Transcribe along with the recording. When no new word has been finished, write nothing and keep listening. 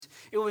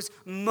It was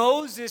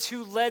Moses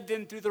who led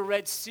them through the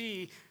Red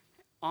Sea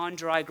on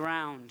dry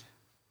ground.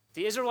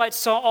 The Israelites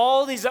saw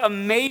all these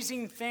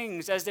amazing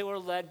things as they were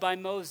led by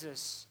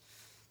Moses.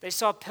 They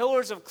saw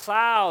pillars of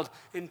cloud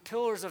and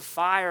pillars of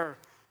fire.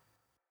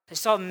 They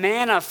saw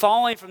manna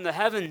falling from the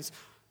heavens,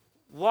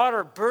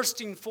 water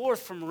bursting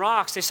forth from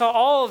rocks. They saw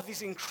all of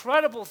these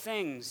incredible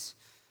things.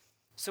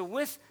 So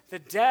with the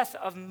death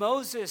of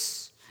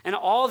Moses and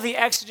all the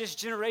Exodus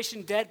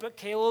generation dead but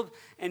Caleb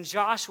and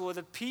Joshua,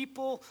 the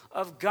people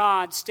of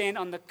God stand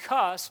on the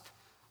cusp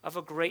of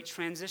a great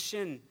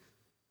transition.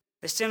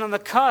 They stand on the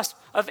cusp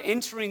of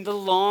entering the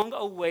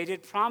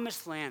long-awaited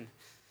promised land.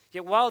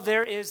 Yet while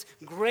there is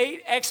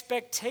great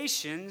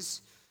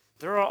expectations,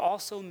 there are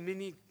also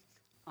many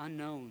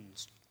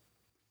unknowns.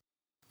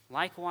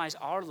 Likewise,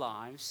 our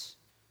lives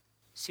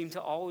seem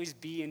to always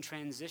be in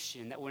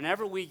transition, that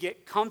whenever we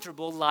get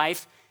comfortable,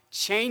 life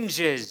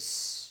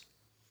changes.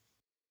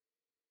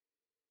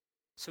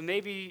 So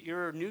maybe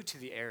you're new to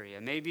the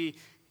area. Maybe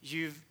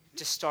you've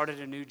just started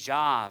a new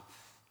job.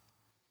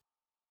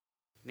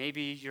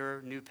 Maybe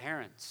your new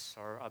parents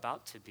are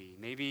about to be.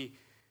 Maybe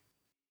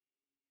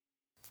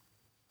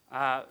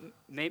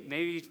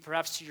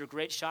perhaps to your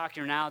great shock,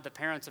 you're now the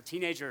parents of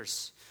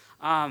teenagers.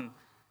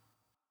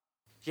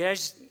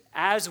 Yes,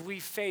 as we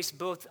face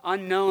both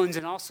unknowns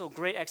and also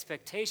great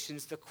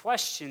expectations, the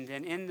question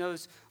then in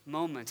those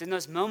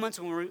moments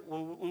when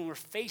we're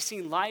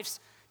facing life's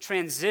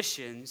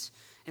transitions,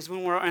 is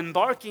when we're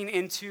embarking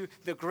into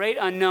the great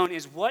unknown,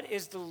 is what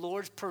is the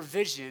Lord's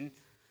provision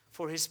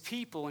for his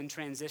people in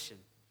transition?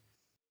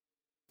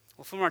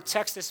 Well, from our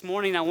text this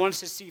morning, I want us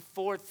to see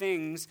 4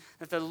 things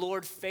that the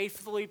Lord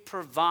faithfully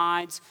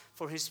provides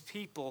for his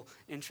people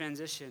in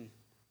transition.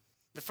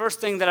 The first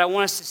thing that I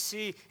want us to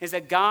see is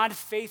that God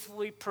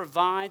faithfully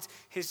provides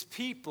his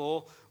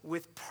people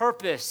with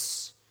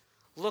purpose.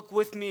 Look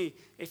with me,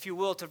 if you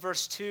will, to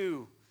verse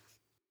 2.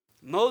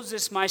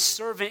 Moses, my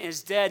servant,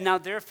 is dead. Now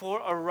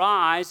therefore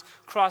arise,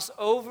 cross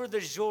over the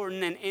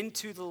Jordan and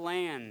into the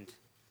land.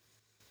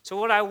 So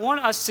what I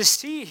want us to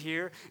see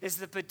here is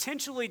the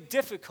potentially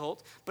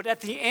difficult, but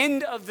at the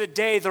end of the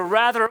day, the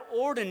rather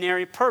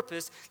ordinary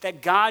purpose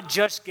that God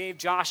just gave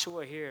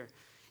Joshua here.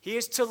 He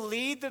is to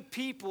lead the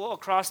people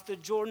across the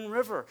Jordan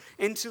River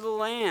into the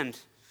land.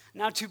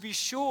 Now, to be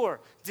sure,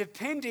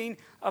 depending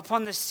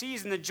upon the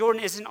season, the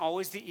Jordan isn't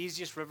always the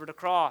easiest river to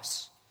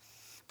cross.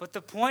 But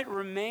the point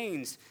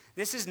remains,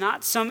 this is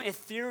not some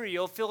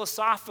ethereal,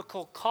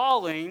 philosophical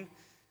calling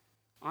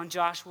on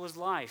Joshua's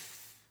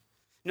life.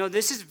 No,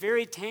 this is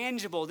very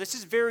tangible. This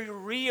is very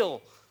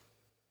real.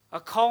 A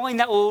calling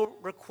that will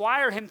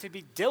require him to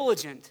be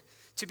diligent,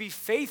 to be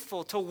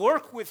faithful, to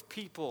work with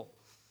people,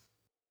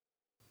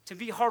 to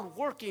be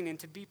hardworking, and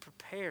to be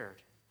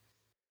prepared.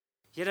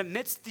 Yet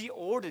amidst the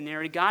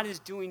ordinary, God is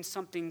doing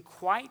something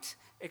quite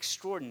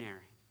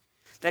extraordinary.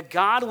 That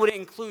God would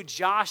include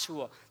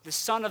Joshua, the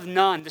son of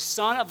Nun, the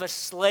son of a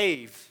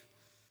slave,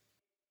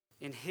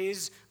 in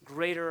his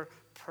greater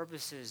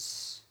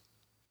purposes.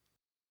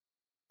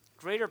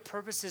 Greater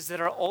purposes that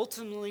are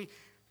ultimately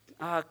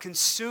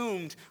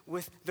consumed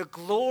with the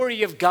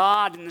glory of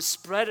God and the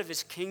spread of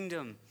his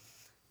kingdom.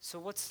 So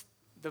what's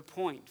the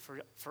point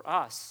for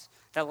us?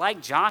 That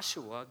like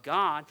Joshua,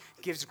 God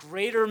gives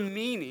greater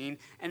meaning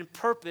and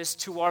purpose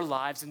to our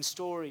lives and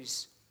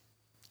stories.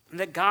 And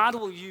that God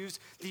will use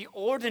the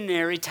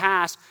ordinary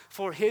task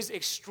for his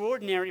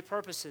extraordinary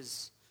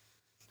purposes.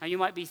 Now you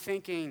might be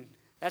thinking,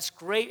 that's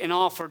great and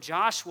all for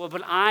Joshua,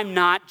 but I'm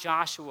not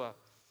Joshua.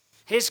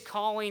 His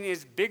calling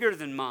is bigger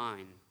than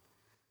mine.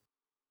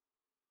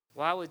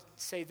 Well, I would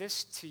say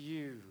this to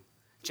you.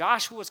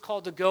 Joshua was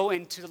called to go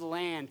into the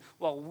land,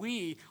 while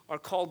we are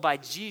called by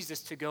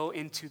Jesus to go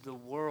into the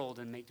world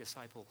and make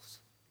disciples.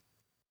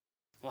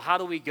 Well, how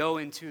do we go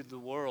into the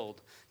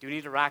world? Do we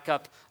need to rack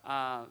up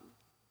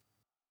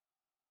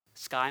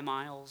sky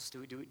miles?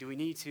 Do we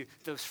need to,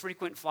 those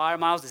frequent flyer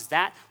miles? Is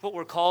that what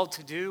we're called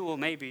to do? Well,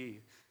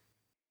 maybe.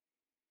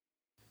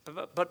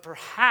 But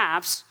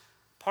perhaps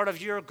part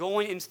of your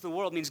going into the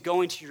world means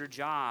going to your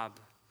job.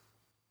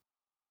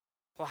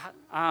 Well,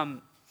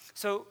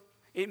 so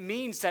it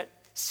means that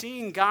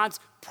seeing God's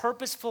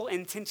purposeful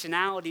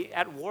intentionality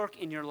at work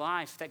in your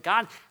life, that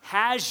God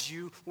has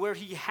you where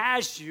he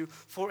has you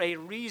for a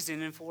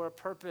reason and for a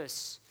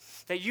purpose,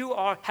 that you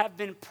have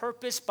been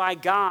purposed by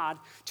God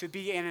to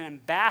be an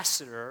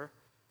ambassador,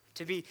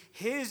 to be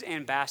his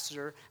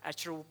ambassador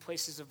at your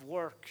places of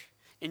work,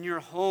 in your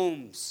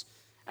homes,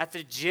 at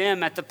the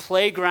gym, at the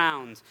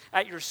playground,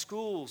 at your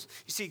schools.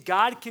 You see,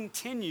 God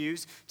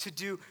continues to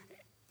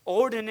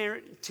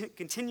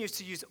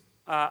use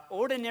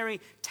ordinary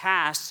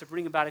tasks to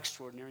bring about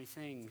extraordinary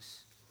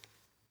things.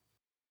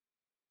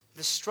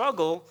 The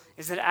struggle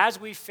is that as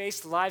we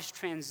face life's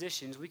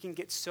transitions, we can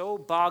get so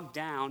bogged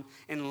down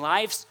in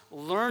life's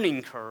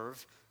learning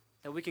curve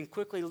that we can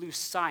quickly lose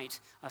sight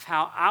of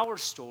how our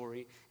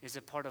story is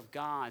a part of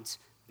God's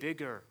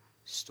bigger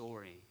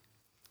story.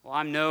 Well,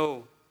 I'm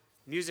no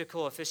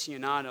musical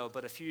aficionado,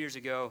 but a few years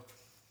ago,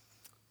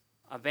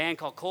 a band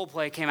called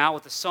Coldplay came out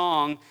with a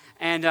song,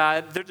 and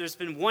there's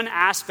been one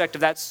aspect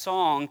of that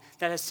song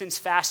that has since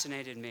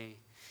fascinated me.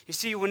 You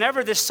see,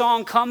 whenever this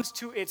song comes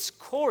to its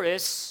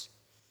chorus,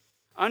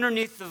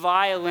 underneath the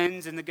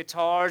violins and the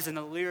guitars and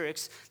the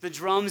lyrics, the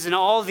drums and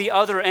all the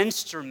other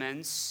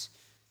instruments,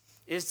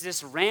 is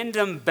this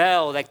random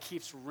bell that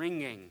keeps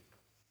ringing.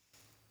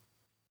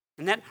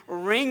 And that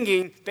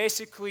ringing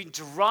basically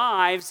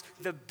drives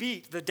the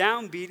beat, the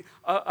downbeat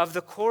of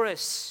the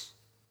chorus.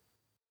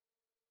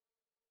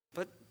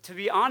 But to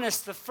be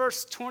honest, the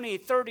first 20,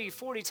 30,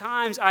 40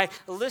 times I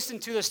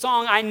listened to the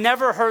song, I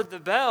never heard the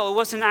bell. It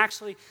wasn't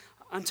actually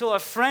until a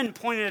friend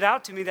pointed it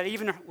out to me that I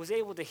even was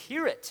able to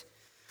hear it.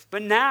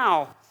 But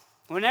now,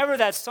 whenever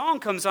that song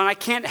comes on, I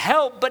can't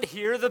help but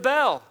hear the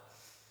bell.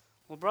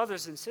 Well,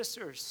 brothers and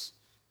sisters,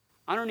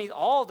 underneath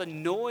all the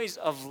noise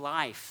of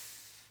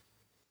life,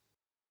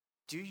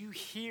 do you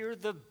hear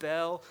the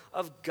bell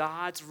of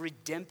God's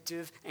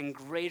redemptive and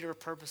greater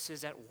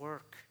purposes at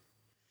work?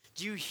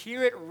 Do you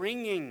hear it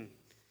ringing?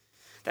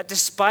 That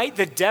despite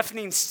the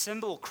deafening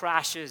cymbal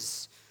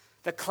crashes,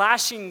 the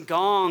clashing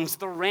gongs,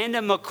 the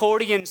random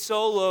accordion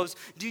solos,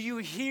 do you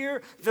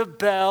hear the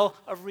bell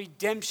of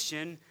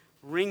redemption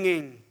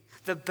ringing?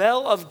 The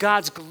bell of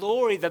God's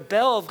glory, the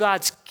bell of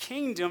God's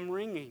kingdom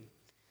ringing.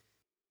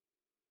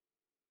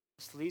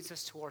 This leads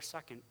us to our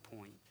second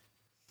point,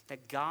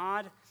 that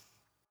God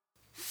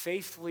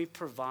faithfully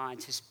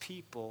provides his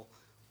people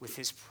with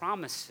his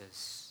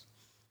promises.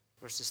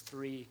 Verses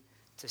 3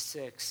 to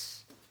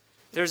 6.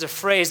 There's a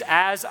phrase,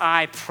 as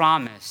I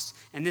promised,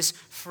 and this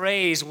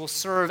phrase will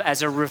serve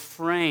as a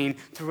refrain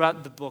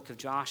throughout the book of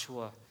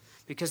Joshua,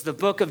 because the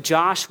book of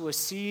Joshua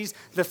sees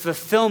the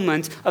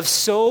fulfillment of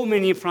so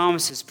many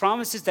promises,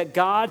 promises that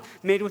God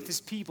made with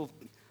his people,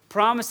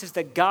 promises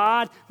that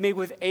God made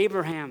with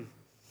Abraham,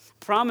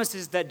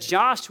 promises that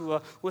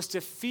Joshua was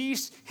to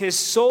feast his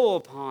soul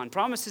upon,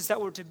 promises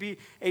that were to be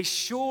a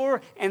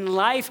sure and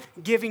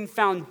life-giving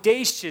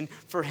foundation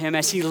for him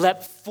as he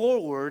leapt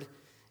forward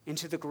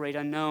into the great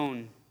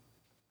unknown.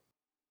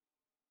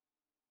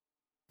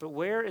 But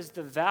where is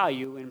the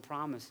value in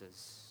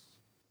promises?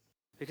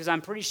 Because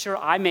I'm pretty sure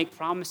I make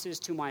promises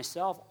to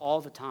myself all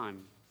the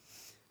time.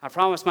 I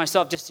promised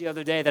myself just the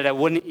other day that I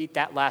wouldn't eat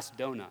that last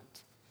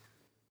donut.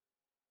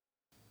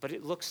 But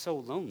it looked so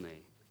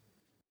lonely.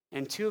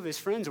 And two of his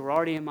friends were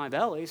already in my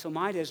belly, so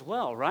might as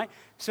well, right?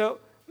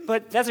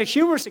 But that's a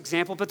humorous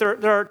example, but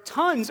there are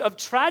tons of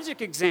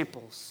tragic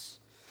examples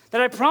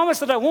that I promise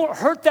that I won't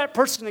hurt that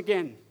person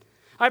again.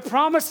 I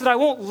promise that I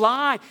won't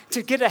lie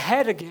to get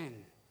ahead again.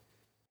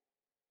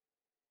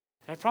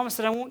 I promise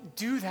that I won't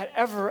do that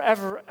ever,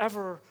 ever,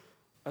 ever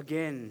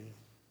again.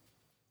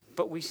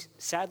 But we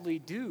sadly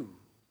do.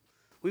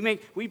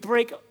 We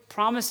break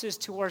promises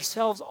to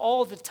ourselves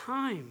all the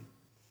time.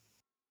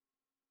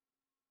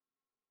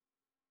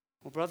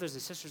 Well, brothers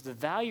and sisters, the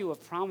value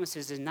of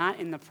promises is not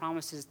in the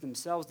promises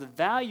themselves. The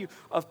value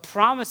of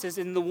promises is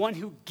in the one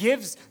who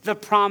gives the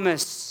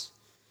promise.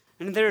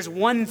 And there's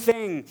one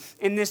thing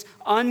in this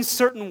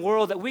uncertain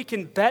world that we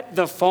can bet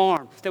the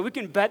farm, that we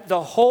can bet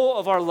the whole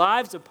of our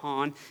lives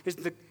upon, is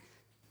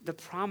the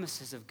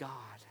promises of God.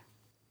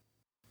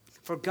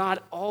 For God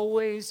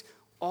always,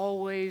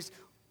 always,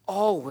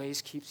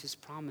 always keeps his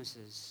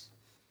promises.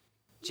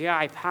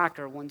 J.I.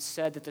 Packer once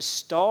said that the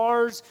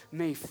stars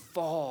may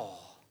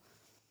fall,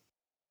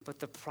 but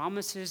the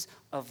promises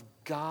of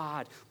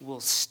God will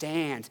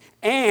stand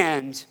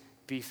and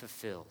be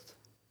fulfilled.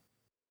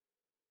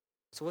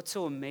 So what's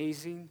so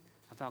amazing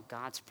about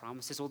God's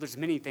promises? Well, there's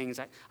many things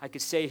I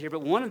could say here,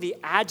 but one of the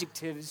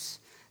adjectives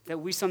that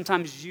we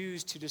sometimes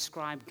use to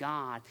describe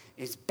God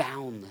is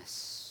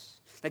boundless.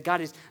 That God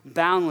is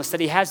boundless,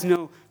 that he has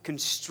no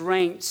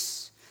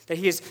constraints, that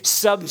he is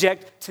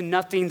subject to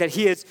nothing, that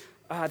he is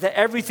that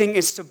everything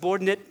is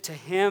subordinate to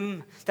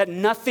him, that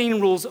nothing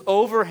rules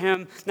over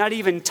him, not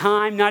even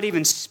time, not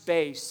even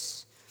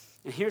space.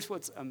 And here's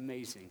what's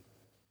amazing,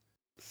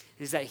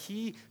 is that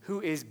he who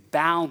is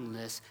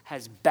boundless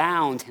has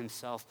bound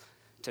himself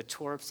to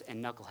twerps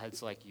and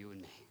knuckleheads like you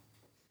and me.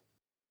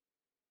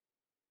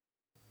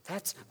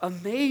 That's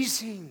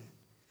amazing.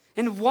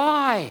 And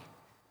why?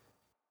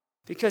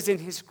 Because in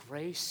his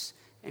grace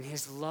and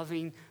his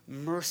loving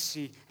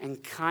mercy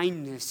and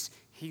kindness,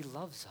 he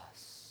loves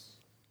us.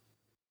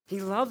 He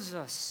loves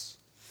us.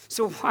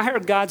 So why are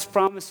God's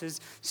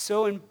promises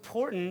so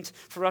important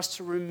for us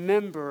to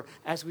remember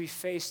as we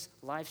face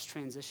life's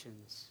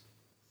transitions?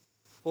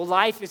 Well,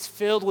 life is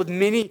filled with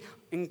many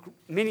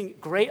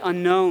great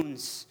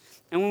unknowns.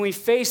 And when we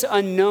face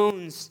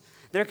unknowns,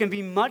 there can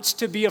be much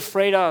to be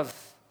afraid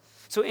of.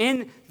 So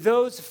in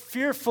those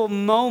fearful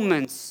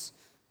moments,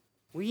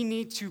 we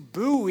need to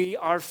buoy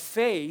our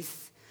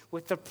faith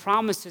with the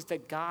promises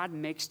that God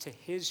makes to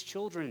his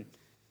children.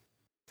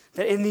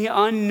 That in the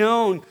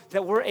unknown,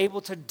 that we're able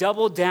to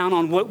double down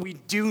on what we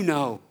do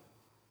know.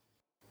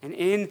 And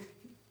in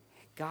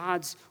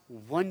God's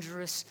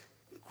wondrous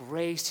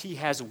grace, he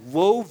has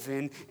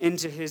woven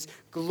into his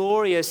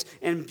glorious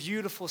and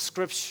beautiful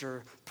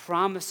scripture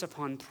promise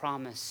upon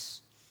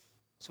promise.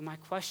 So my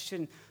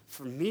question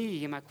for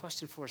me and my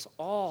question for us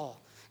all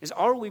is,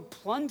 are we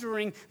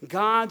plundering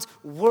God's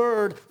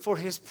word for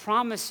his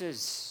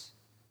promises?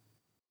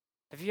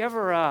 Have you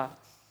ever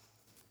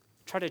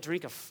tried to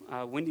drink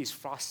a Wendy's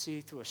Frosty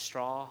through a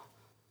straw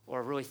or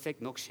a really thick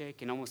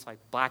milkshake and almost like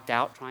blacked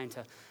out trying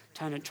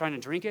to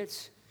drink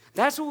it?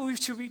 That's what we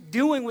should be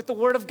doing with the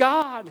word of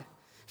God.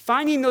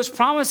 Finding those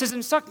promises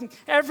and sucking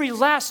every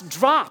last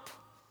drop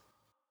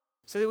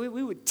so that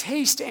we would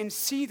taste and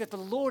see that the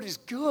Lord is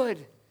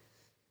good.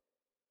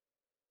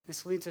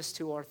 This leads us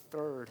to our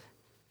third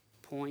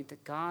point,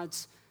 that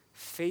God's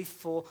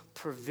faithful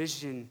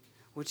provision,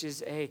 which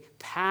is a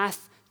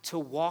path to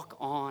walk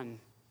on.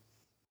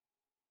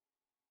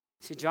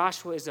 See,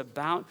 Joshua is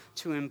about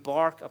to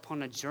embark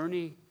upon a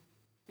journey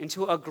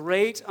into a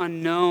great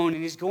unknown,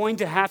 and he's going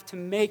to have to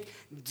make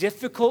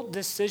difficult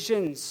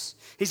decisions.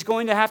 He's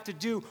going to have to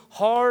do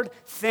hard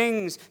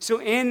things. So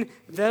in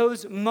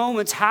those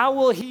moments, how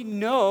will he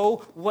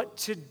know what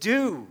to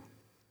do?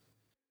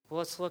 Well,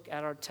 let's look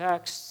at our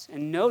text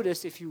and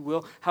notice, if you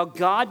will, how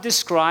God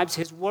describes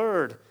his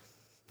word.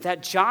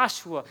 That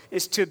Joshua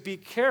is to be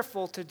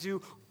careful to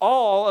do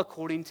all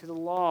according to the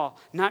law,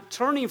 not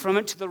turning from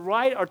it to the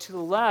right or to the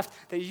left,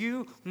 that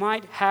you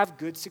might have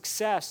good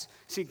success.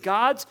 See,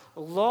 God's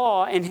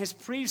law and his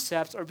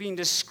precepts are being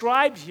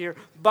described here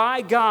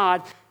by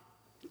God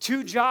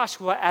to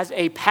Joshua as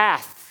a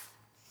path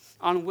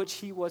on which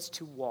he was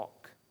to walk.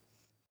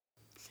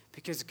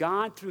 Because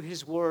God, through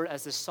his word,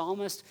 as the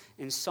psalmist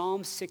in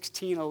Psalm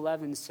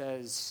 16:11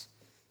 says,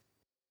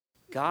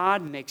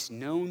 God makes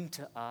known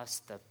to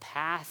us the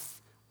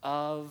path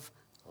of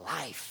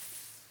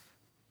life.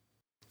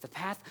 The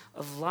path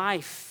of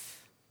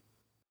life.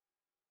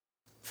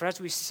 For as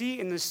we see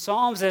in the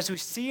Psalms, as we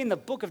see in the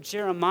book of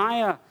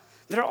Jeremiah,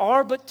 there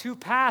are but two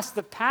paths,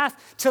 the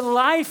path to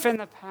life and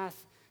the path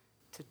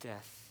to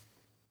death.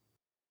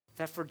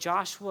 That for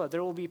Joshua,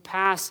 there will be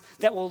paths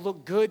that will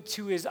look good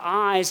to his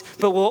eyes,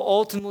 but will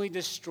ultimately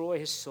destroy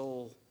his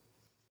soul.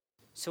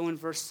 So in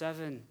verse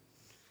 7,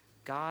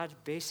 God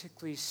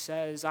basically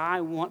says,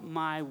 I want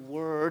my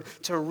word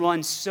to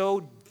run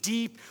so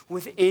deep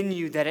within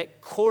you that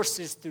it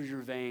courses through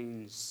your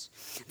veins,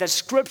 that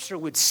scripture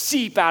would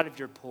seep out of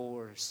your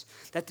pores,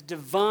 that the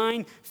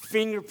divine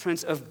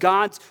fingerprints of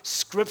God's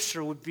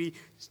scripture would be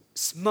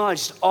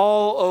smudged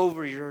all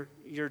over your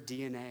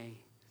DNA.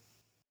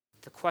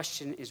 The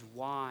question is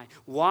why?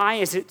 Why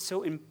is it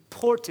so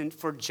important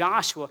for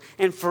Joshua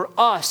and for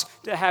us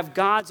to have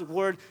God's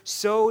word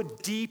so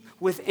deep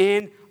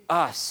within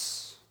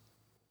us?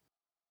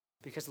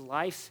 Because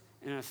life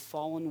in a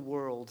fallen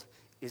world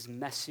is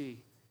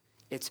messy.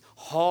 It's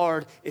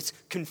hard. It's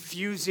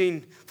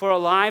confusing. For our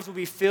lives will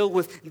be filled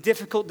with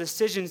difficult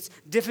decisions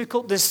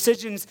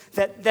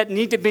that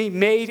need to be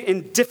made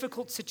in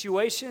difficult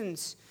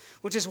situations.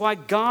 Which is why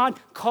God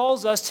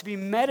calls us to be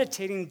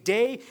meditating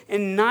day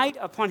and night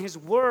upon his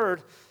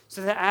word,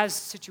 so that as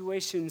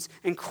situations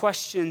and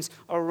questions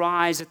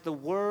arise, that the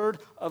word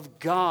of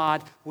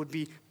God would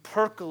be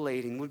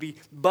percolating, would be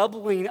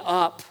bubbling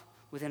up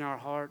within our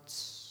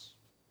hearts.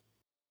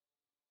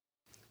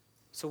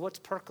 So what's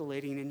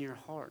percolating in your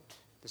heart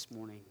this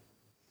morning?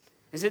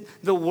 Is it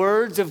the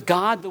words of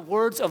God, the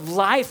words of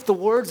life, the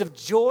words of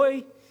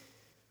joy?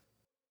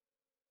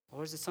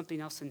 Or is it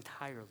something else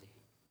entirely?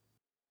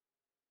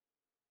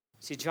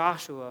 See,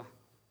 Joshua,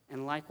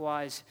 and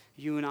likewise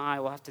you and I,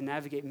 will have to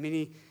navigate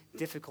many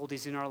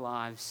difficulties in our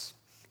lives.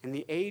 And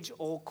the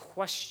age-old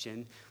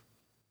question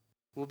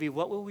will be,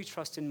 what will we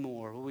trust in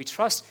more? Will we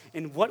trust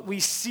in what we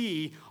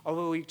see, or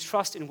will we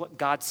trust in what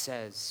God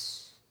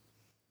says?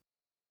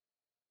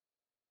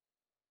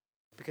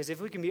 Because if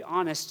we can be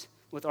honest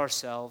with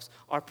ourselves,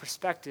 our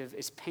perspective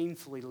is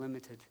painfully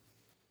limited.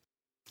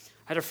 I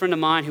had a friend of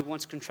mine who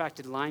once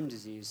contracted Lyme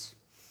disease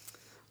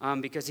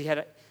because he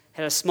had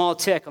a small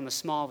tick on the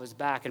small of his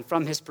back, and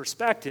from his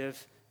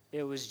perspective,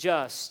 it was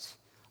just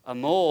a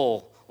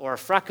mole or a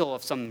freckle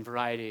of some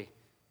variety.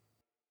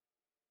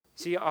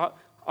 See,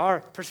 our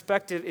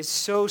perspective is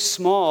so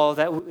small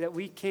that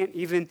we can't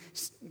even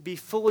be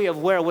fully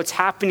aware of what's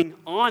happening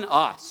on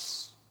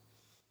us.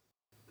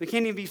 We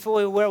can't even be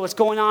fully aware of what's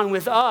going on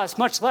with us,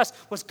 much less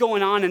what's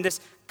going on in this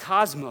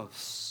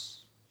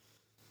cosmos.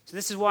 So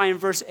this is why in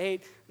verse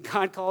 8,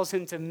 God calls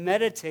him to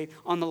meditate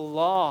on the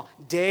law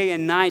day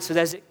and night, so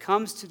that as it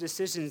comes to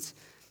decisions,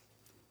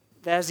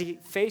 that as he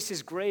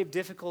faces grave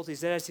difficulties,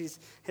 that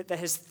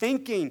his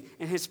thinking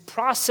and his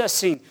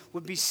processing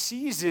would be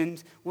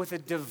seasoned with a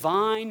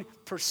divine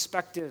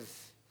perspective.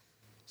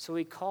 So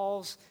he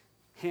calls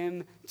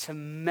him to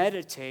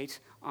meditate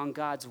on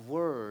God's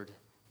word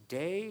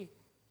day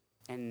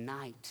and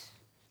night,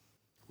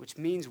 which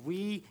means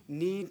we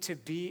need to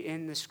be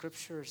in the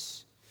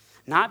scriptures.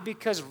 Not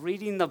because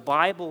reading the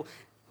Bible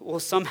will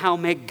somehow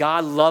make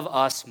God love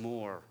us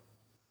more.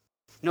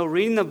 No,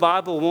 reading the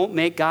Bible won't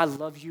make God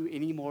love you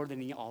any more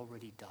than he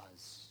already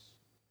does.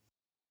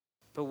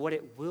 But what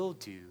it will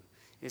do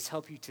is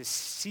help you to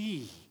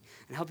see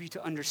and help you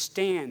to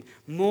understand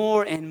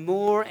more and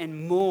more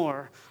and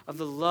more of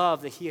the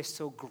love that he has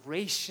so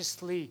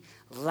graciously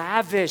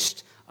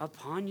lavished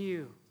upon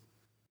you.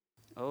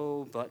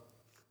 Oh, but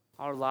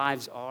our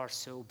lives are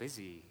so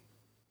busy.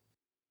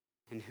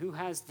 And who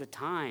has the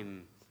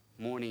time,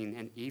 morning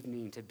and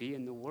evening, to be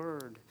in the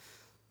Word?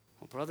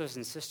 Well, brothers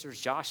and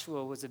sisters,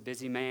 Joshua was a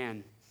busy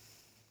man.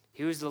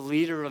 He was the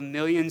leader of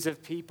millions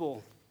of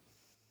people.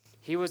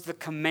 He was the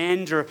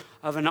commander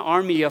of an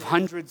army of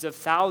hundreds of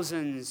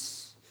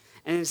thousands.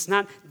 And it's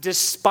not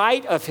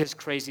despite of his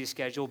crazy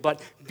schedule, but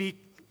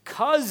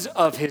because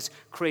of his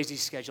crazy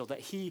schedule that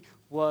he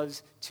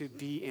was to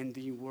be in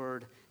the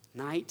Word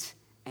night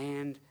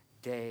and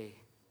day.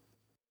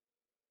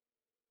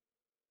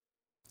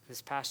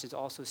 This passage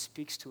also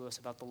speaks to us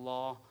about the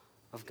law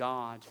of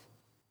God.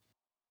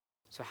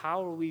 So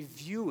how are we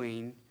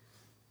viewing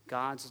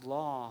God's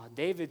law?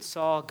 David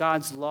saw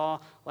God's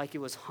law like it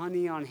was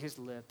honey on his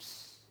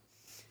lips.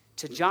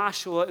 To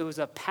Joshua, it was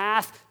a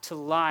path to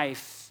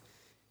life.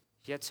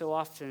 Yet so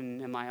often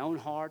in my own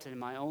heart and in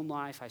my own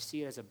life, I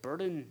see it as a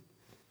burden.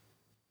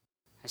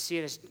 I see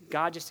it as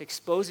God just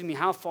exposing me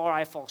how far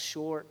I fall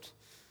short.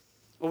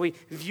 Or we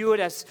view it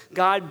as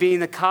God being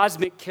the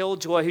cosmic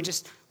killjoy who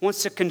just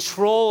wants to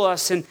control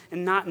us and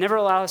never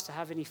allow us to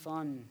have any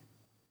fun.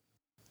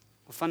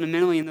 Well,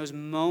 fundamentally, in those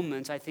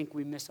moments, I think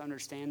we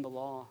misunderstand the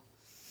law.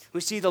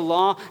 We see the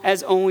law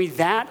as only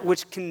that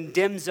which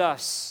condemns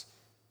us.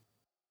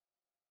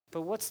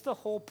 But what's the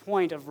whole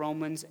point of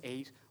Romans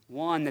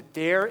 8:1? That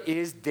there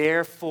is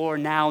therefore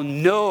now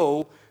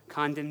no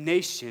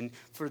condemnation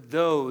for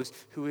those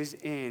who is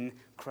in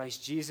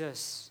Christ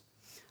Jesus.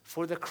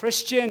 For the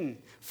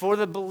Christian, for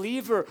the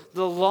believer,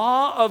 the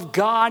law of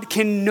God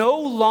can no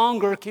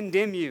longer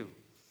condemn you.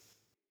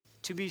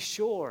 To be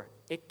sure,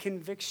 it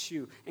convicts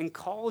you and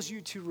calls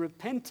you to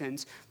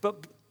repentance,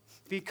 but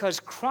because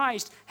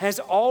Christ has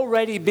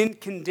already been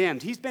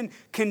condemned. He's been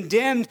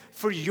condemned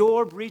for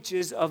your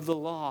breaches of the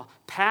law,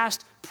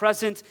 past,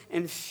 present,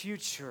 and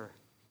future.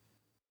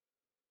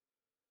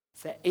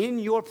 That in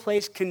your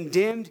place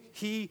condemned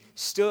he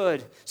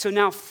stood. So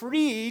now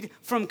freed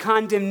from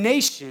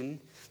condemnation,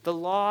 the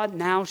law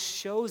now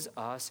shows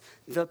us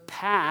the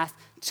path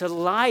to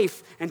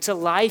life and to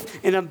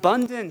life in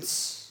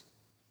abundance.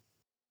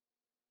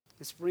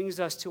 This brings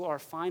us to our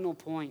final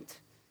point,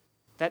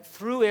 that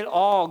through it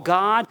all,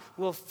 God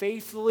will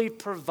faithfully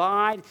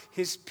provide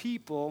his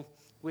people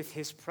with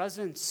his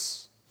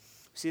presence.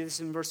 We see this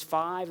in verse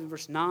 5 and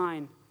verse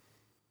 9.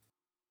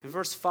 In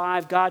verse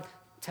 5, God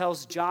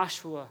tells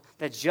Joshua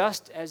that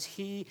just as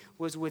he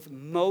was with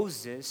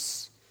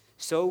Moses,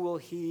 so will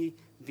he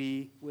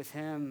be with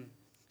him.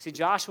 See,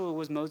 Joshua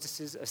was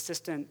Moses'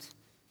 assistant.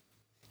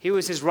 He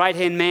was his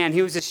right-hand man.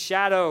 He was his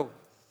shadow.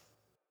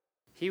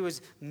 He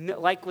was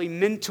likely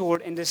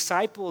mentored and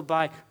discipled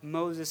by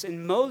Moses.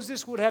 And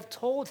Moses would have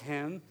told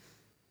him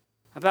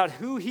about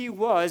who he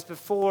was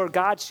before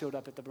God showed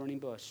up at the burning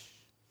bush.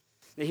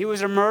 That he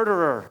was a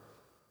murderer.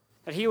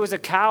 That he was a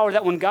coward.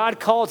 That when God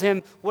called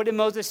him, what did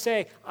Moses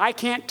say? I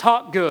can't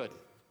talk good.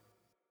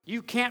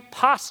 You can't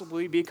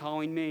possibly be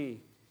calling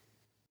me.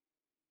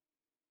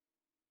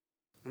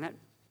 And that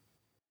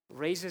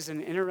raises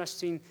an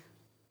interesting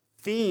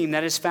theme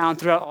that is found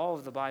throughout all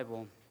of the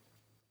Bible.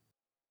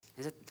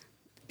 Is that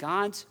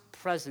God's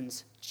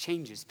presence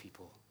changes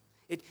people.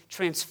 It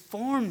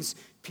transforms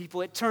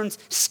people. It turns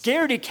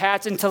scaredy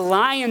cats into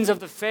lions of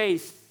the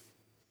faith.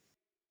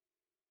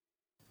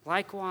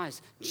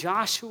 Likewise,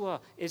 Joshua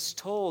is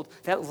told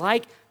that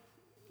like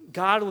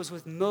God was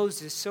with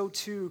Moses, so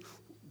too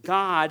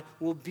God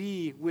will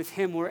be with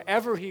him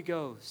wherever he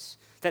goes.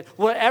 That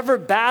whatever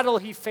battle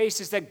he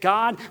faces, that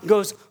God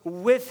goes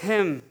with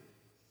him.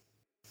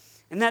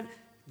 And that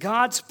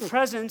God's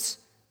presence,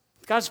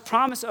 God's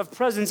promise of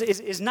presence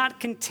is not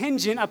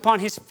contingent upon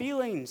his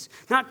feelings,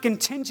 not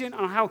contingent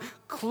on how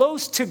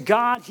close to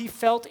God he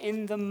felt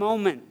in the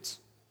moment.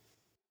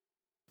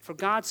 For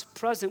God's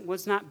presence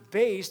was not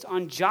based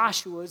on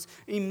Joshua's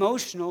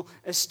emotional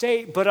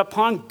estate, but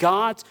upon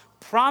God's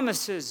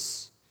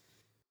promises.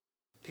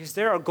 Because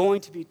there are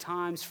going to be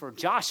times for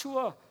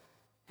Joshua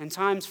and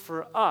times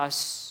for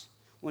us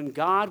when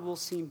God will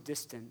seem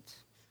distant,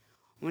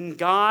 when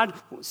God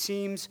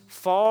seems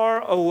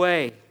far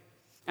away.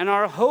 And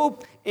our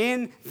hope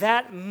in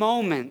that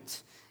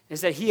moment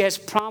is that he has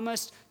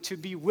promised to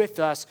be with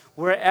us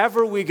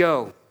wherever we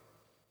go.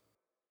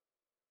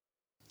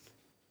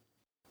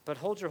 But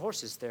hold your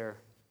horses there,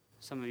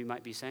 some of you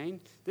might be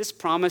saying. This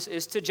promise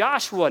is to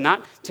Joshua,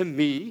 not to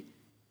me.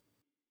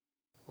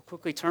 Well,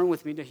 quickly turn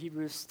with me to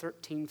Hebrews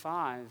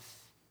 13:5.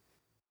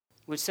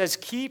 Which says,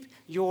 keep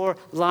your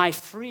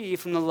life free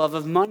from the love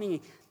of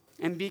money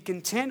and be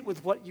content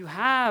with what you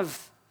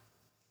have.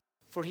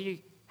 For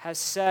he has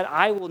said,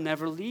 I will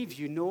never leave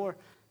you nor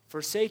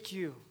forsake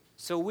you.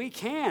 So we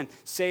can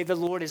say, the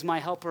Lord is my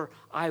helper.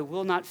 I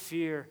will not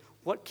fear.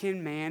 What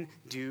can man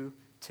do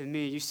to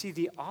me? You see,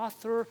 the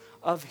author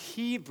of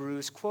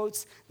Hebrews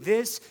quotes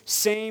this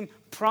same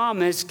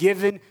promise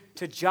given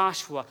to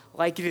Joshua,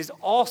 like it is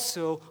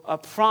also a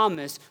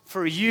promise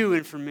for you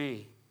and for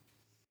me.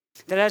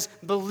 That as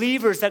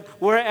believers, that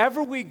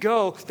wherever we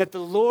go, that the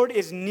Lord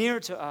is near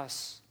to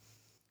us.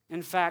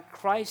 In fact,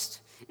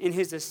 Christ in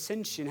his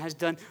ascension has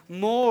done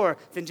more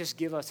than just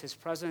give us his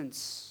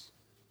presence.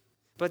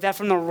 But that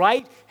from the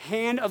right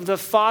hand of the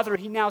Father,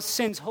 he now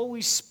sends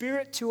Holy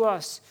Spirit to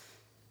us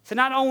to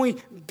not only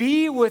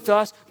be with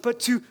us, but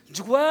to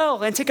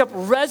dwell and take up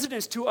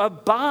residence, to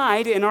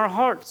abide in our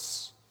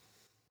hearts.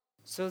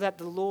 So that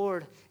the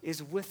Lord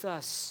is with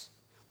us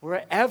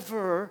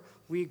wherever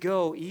we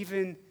go,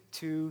 even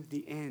to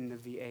the end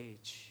of the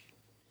age.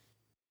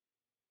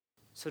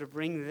 So to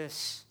bring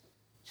this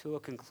to a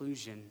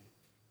conclusion,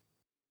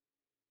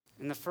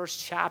 in the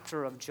first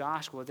chapter of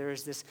Joshua, there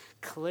is this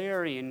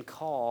clarion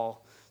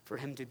call for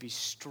him to be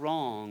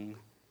strong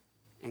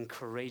and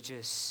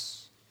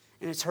courageous.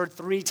 And it's heard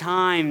 3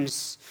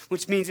 times,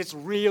 which means it's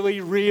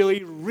really,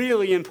 really,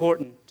 really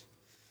important.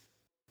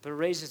 But it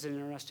raises an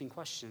interesting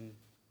question.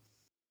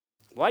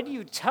 Why do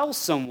you tell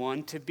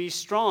someone to be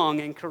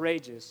strong and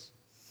courageous?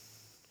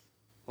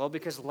 Well,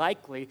 because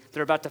likely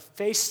they're about to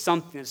face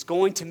something that's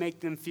going to make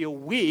them feel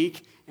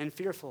weak and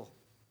fearful.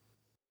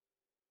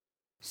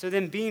 So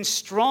then being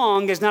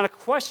strong is not a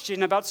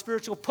question about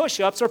spiritual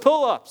push-ups or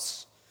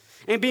pull-ups.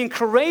 And being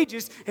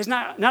courageous is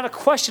not a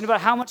question about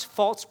how much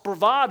false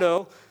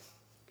bravado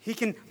he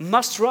can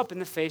muster up in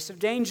the face of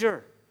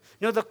danger.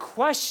 No, the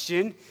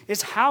question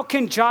is, how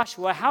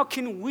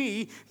can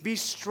we be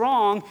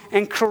strong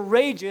and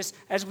courageous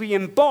as we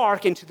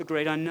embark into the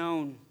great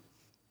unknown?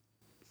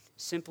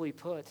 Simply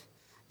put,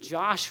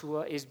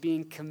 Joshua is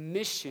being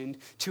commissioned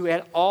to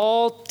at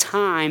all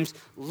times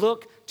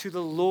look to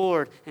the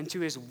Lord and to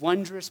his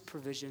wondrous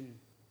provision.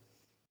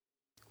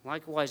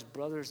 Likewise,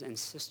 brothers and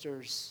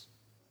sisters,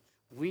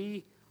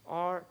 we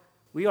are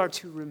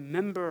to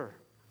remember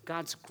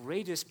God's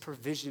greatest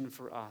provision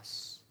for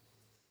us,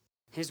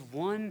 his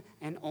one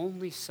and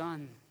only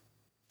Son,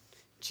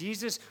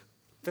 Jesus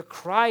the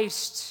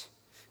Christ,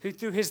 who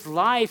through his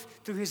life,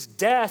 through his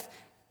death,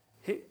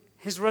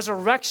 his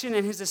resurrection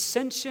and his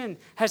ascension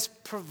has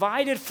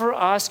provided for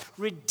us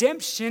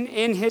redemption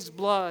in his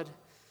blood,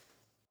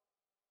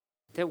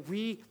 that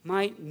we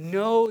might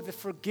know the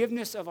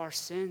forgiveness of our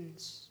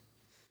sins,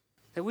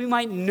 that we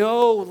might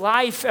know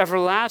life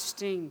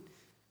everlasting.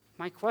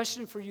 My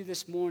question for you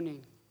this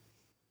morning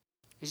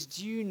is,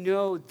 do you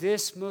know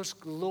this most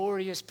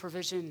glorious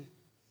provision?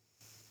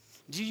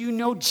 Do you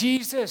know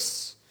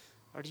Jesus,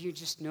 or do you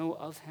just know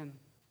of him?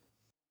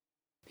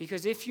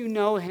 Because if you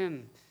know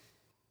him,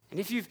 and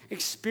if you've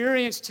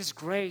experienced his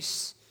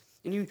grace,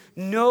 and you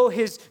know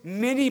his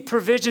many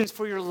provisions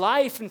for your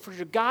life and for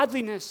your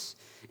godliness,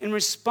 in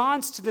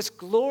response to this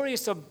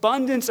glorious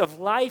abundance of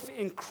life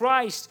in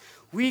Christ,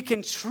 we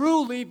can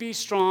truly be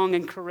strong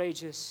and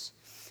courageous.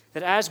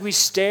 That as we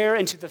stare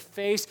into the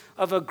face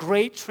of a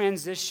great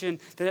transition,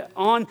 that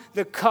on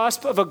the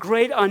cusp of a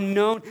great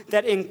unknown,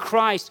 that in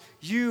Christ,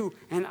 you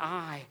and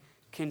I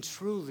can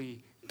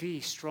truly be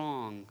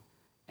strong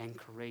and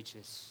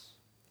courageous.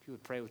 If you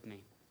would pray with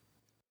me.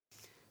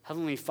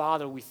 Heavenly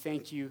Father, we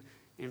thank you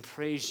and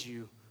praise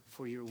you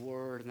for your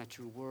word, and that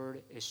your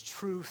word is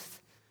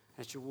truth,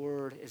 that your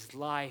word is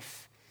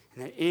life,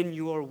 and that in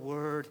your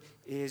word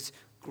is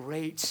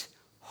great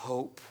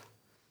hope.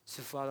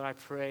 So, Father, I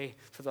pray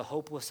for the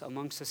hopeless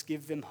amongst us.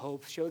 Give them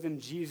hope. Show them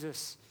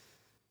Jesus.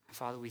 And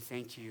Father, we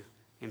thank you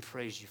and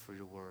praise you for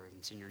your word.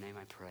 It's in your name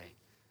I pray.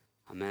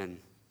 Amen.